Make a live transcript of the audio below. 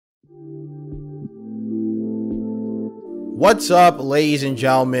What's up, ladies and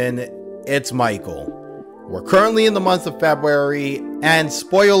gentlemen? It's Michael. We're currently in the month of February, and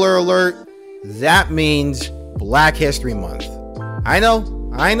spoiler alert, that means Black History Month. I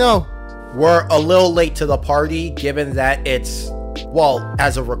know. We're a little late to the party, given that it's, well,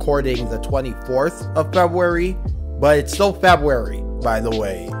 as of recording, the 24th of February, but it's still February, by the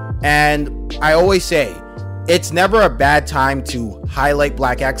way. And I always say, it's never a bad time to highlight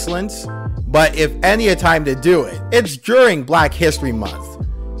Black excellence, but if any a time to do it, it's during Black History Month.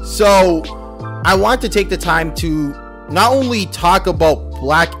 So I want to take the time to not only talk about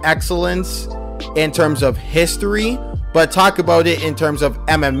Black excellence in terms of history, but talk about it in terms of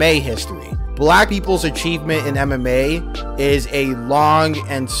MMA history. Black people's achievement in MMA is a long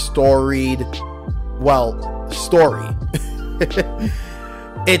and storied, well, story.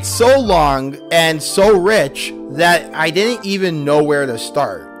 It's so long and so rich that I didn't even know where to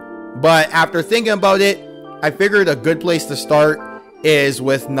start. But after thinking about it, I figured a good place to start is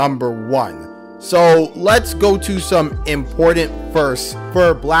with number 1. So let's go to some important firsts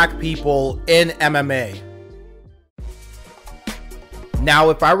for Black people in MMA. Now,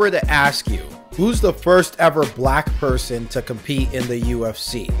 if I were to ask you, who's the first ever Black person to compete in the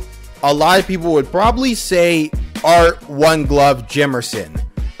UFC? A lot of people would probably say Art One Glove Jimerson.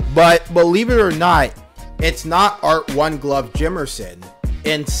 But believe it or not, it's not Art One Glove Jimerson.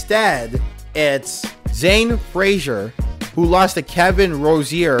 Instead, it's Zane Frazier, who lost to Kevin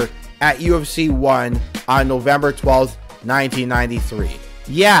Rozier at UFC 1 on November 12th, 1993.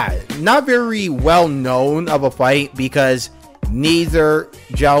 Yeah, not very well known of a fight because neither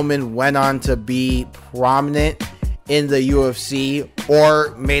gentleman went on to be prominent in the UFC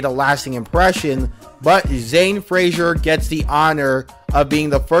or made a lasting impression, but Zane Frazier gets the honor of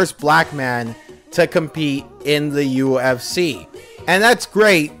being the first Black man to compete in the UFC. And that's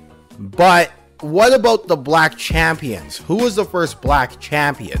great, but what about the Black champions? Who was the first Black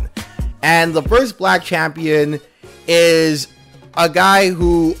champion? And the first Black champion is a guy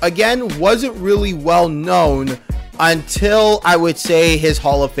who, again, wasn't really well known until, I would say, his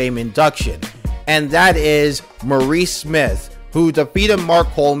Hall of Fame induction. And that is Maurice Smith, who defeated Mark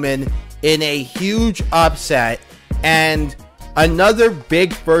Coleman in a huge upset. And another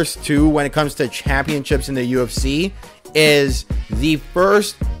big first, too, when it comes to championships in the UFC, is the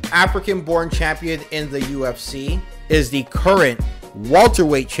first African-born champion in the UFC is the current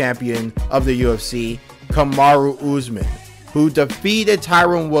welterweight champion of the UFC, Kamaru Usman, who defeated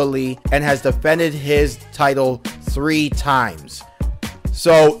Tyron Woodley and has defended his title 3 times.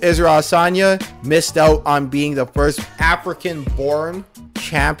 So Israel Adesanya missed out on being the first African-born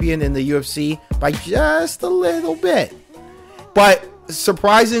champion in the UFC by just a little bit. But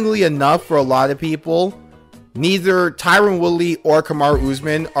surprisingly enough for a lot of people, neither Tyron Woodley or Kamaru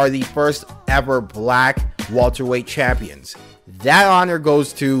Usman are the first ever Black welterweight champions. That honor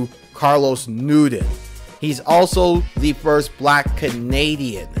goes to Carlos Newton. He's also the first Black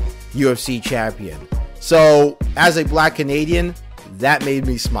Canadian UFC champion. So as a Black Canadian, that made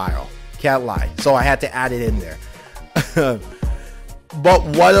me smile. Can't lie. So I had to add it in there. But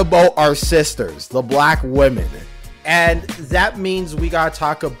what about our sisters, the Black women? And that means we gotta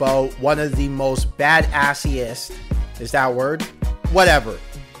talk about one of the most badassiest, is that a word? Whatever.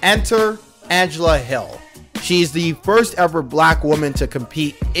 Enter Angela Hill. She's the first ever Black woman to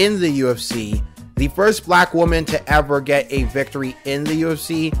compete in the UFC, the first Black woman to ever get a victory in the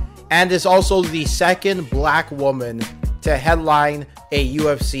UFC, and is also the second Black woman to headline a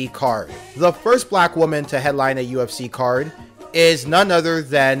UFC card. The first Black woman to headline a UFC card is none other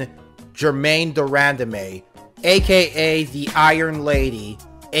than Germaine de Randamie, aka the Iron Lady,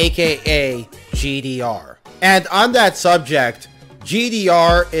 aka GDR. And on that subject,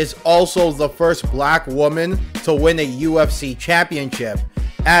 GDR is also the first Black woman to win a UFC championship,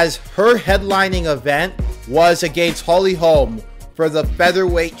 as her headlining event was against Holly Holm for the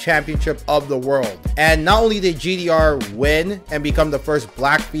featherweight championship of the world. And not only did GDR win and become the first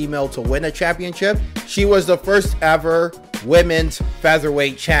Black female to win a championship, she was the first ever women's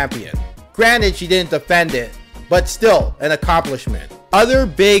featherweight champion. Granted, she didn't defend it, but still an accomplishment. Other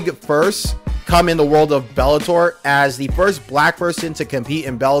big firsts come in the world of Bellator, as the first Black person to compete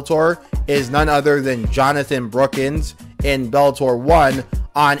in Bellator is none other than Jonathan Brookins in Bellator 1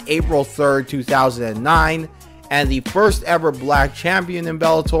 on April 3rd, 2009. And the first ever Black champion in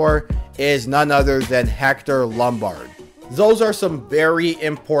Bellator is none other than Hector Lombard. Those are some very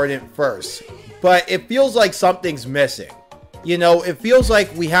important firsts, but it feels like something's missing. You know, it feels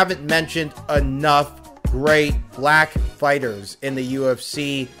like we haven't mentioned enough great Black fighters in the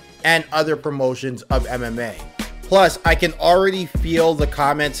UFC and other promotions of MMA. Plus, I can already feel the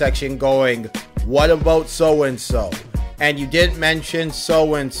comment section going, what about so-and-so? and you didn't mention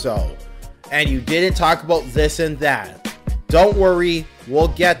so-and-so, and you didn't talk about this and that, don't worry, we'll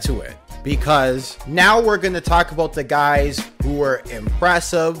get to it. Because now we're going to talk about the guys who were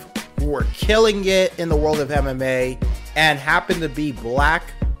impressive, who were killing it in the world of MMA, and happen to be black,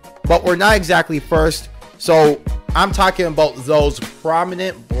 but we're not exactly first. So I'm talking about those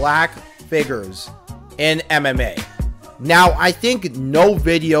prominent black figures in MMA. Now, I think no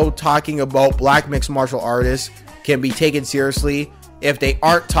video talking about black mixed martial artists can be taken seriously if they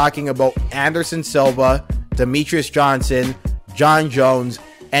aren't talking about Anderson Silva, Demetrius Johnson, John Jones,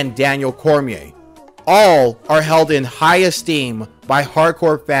 and Daniel Cormier. All are held in high esteem by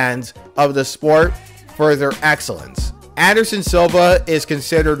hardcore fans of the sport for their excellence. Anderson Silva is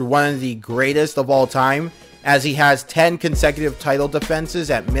considered one of the greatest of all time, as he has 10 consecutive title defenses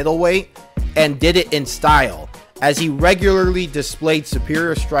at middleweight and did it in style, as he regularly displayed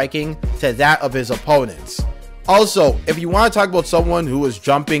superior striking to that of his opponents. Also, if you want to talk about someone who was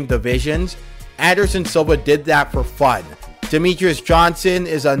jumping divisions, Anderson Silva did that for fun. Demetrius Johnson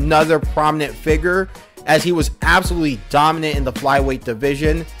is another prominent figure, as he was absolutely dominant in the flyweight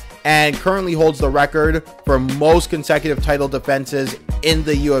division and currently holds the record for most consecutive title defenses in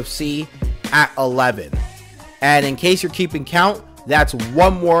the UFC at 11. And in case you're keeping count, that's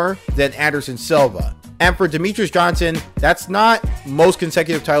one more than Anderson Silva. And for Demetrius Johnson, that's not most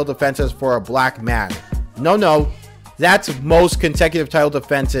consecutive title defenses for a black man. No, that's most consecutive title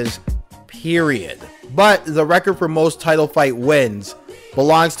defenses, period. But the record for most title fight wins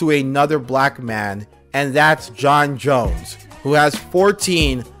belongs to another black man, and that's John Jones, who has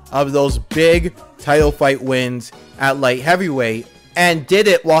 14 of those big title fight wins at light heavyweight, and did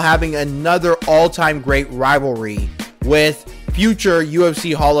it while having another all-time great rivalry with future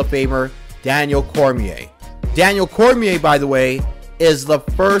UFC Hall of Famer Daniel Cormier. Daniel Cormier, by the way, is the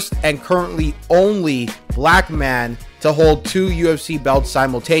first and currently only black man to hold 2 UFC belts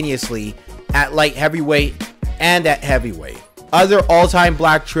simultaneously at light heavyweight and at heavyweight. Other all-time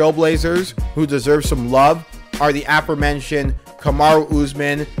black trailblazers who deserve some love are the aforementioned Kamaru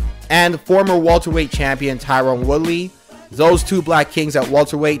Usman and former welterweight champion Tyron Woodley. Those 2 black kings at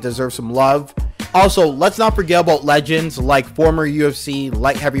welterweight deserve some love. Also, let's not forget about legends like former UFC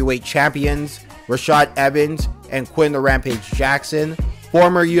light heavyweight champions Rashad Evans and Quinn the Rampage Jackson,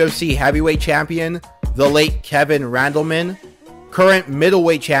 former UFC heavyweight champion the late Kevin Randleman, current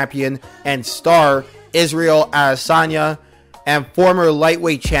middleweight champion and star Israel Adesanya, and former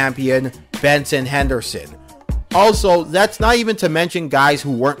lightweight champion Benson Henderson. Also, that's not even to mention guys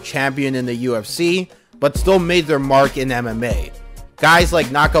who weren't champion in the UFC, but still made their mark in MMA. Guys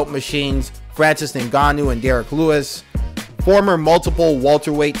like knockout machines Francis Ngannou and Derek Lewis, former multiple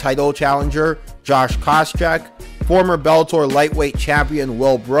welterweight title challenger Josh Koscheck, former Bellator lightweight champion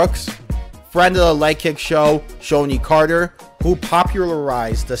Will Brooks, friend of the Leg Kick Show Shoni Carter, who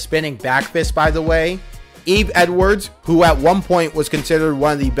popularized the spinning back fist, by the way, Eve Edwards, who at one point was considered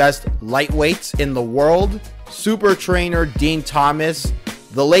one of the best lightweights in the world, super trainer Dean Thomas,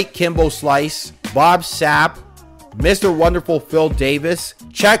 the late Kimbo Slice, Bob Sapp, Mr. Wonderful Phil Davis,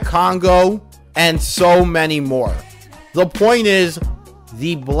 Chet Congo, and so many more. The point is,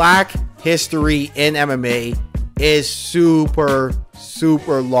 the black history in MMA is super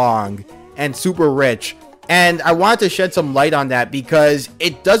long and super rich. And I wanted to shed some light on that because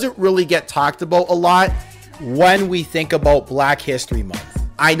it doesn't really get talked about a lot when we think about Black History Month.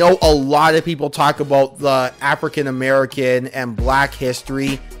 I know a lot of people talk about the African American and black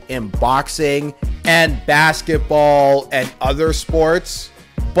history in boxing and basketball and other sports,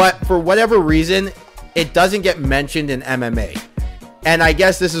 but for whatever reason, it doesn't get mentioned in MMA. And I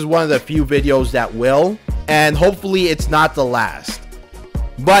guess this is one of the few videos that will, and hopefully it's not the last.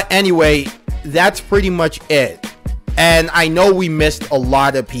 But anyway, that's pretty much it. And I know we missed a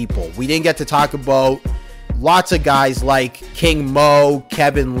lot of people. We didn't get to talk about lots of guys like King Mo,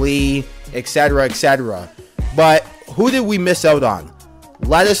 Kevin Lee, etc., etc. But who did we miss out on?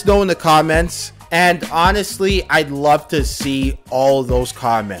 Let us know in the comments. And honestly, I'd love to see all those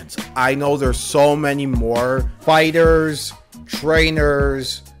comments. I know there's so many more fighters,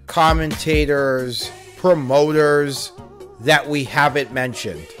 trainers, commentators, promoters that we haven't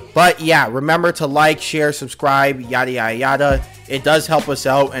mentioned. But yeah, remember to like, share, subscribe, yada yada yada. It does help us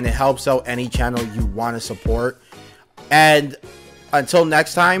out, and it helps out any channel you want to support. And until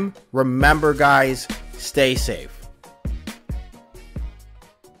next time, remember guys, stay safe.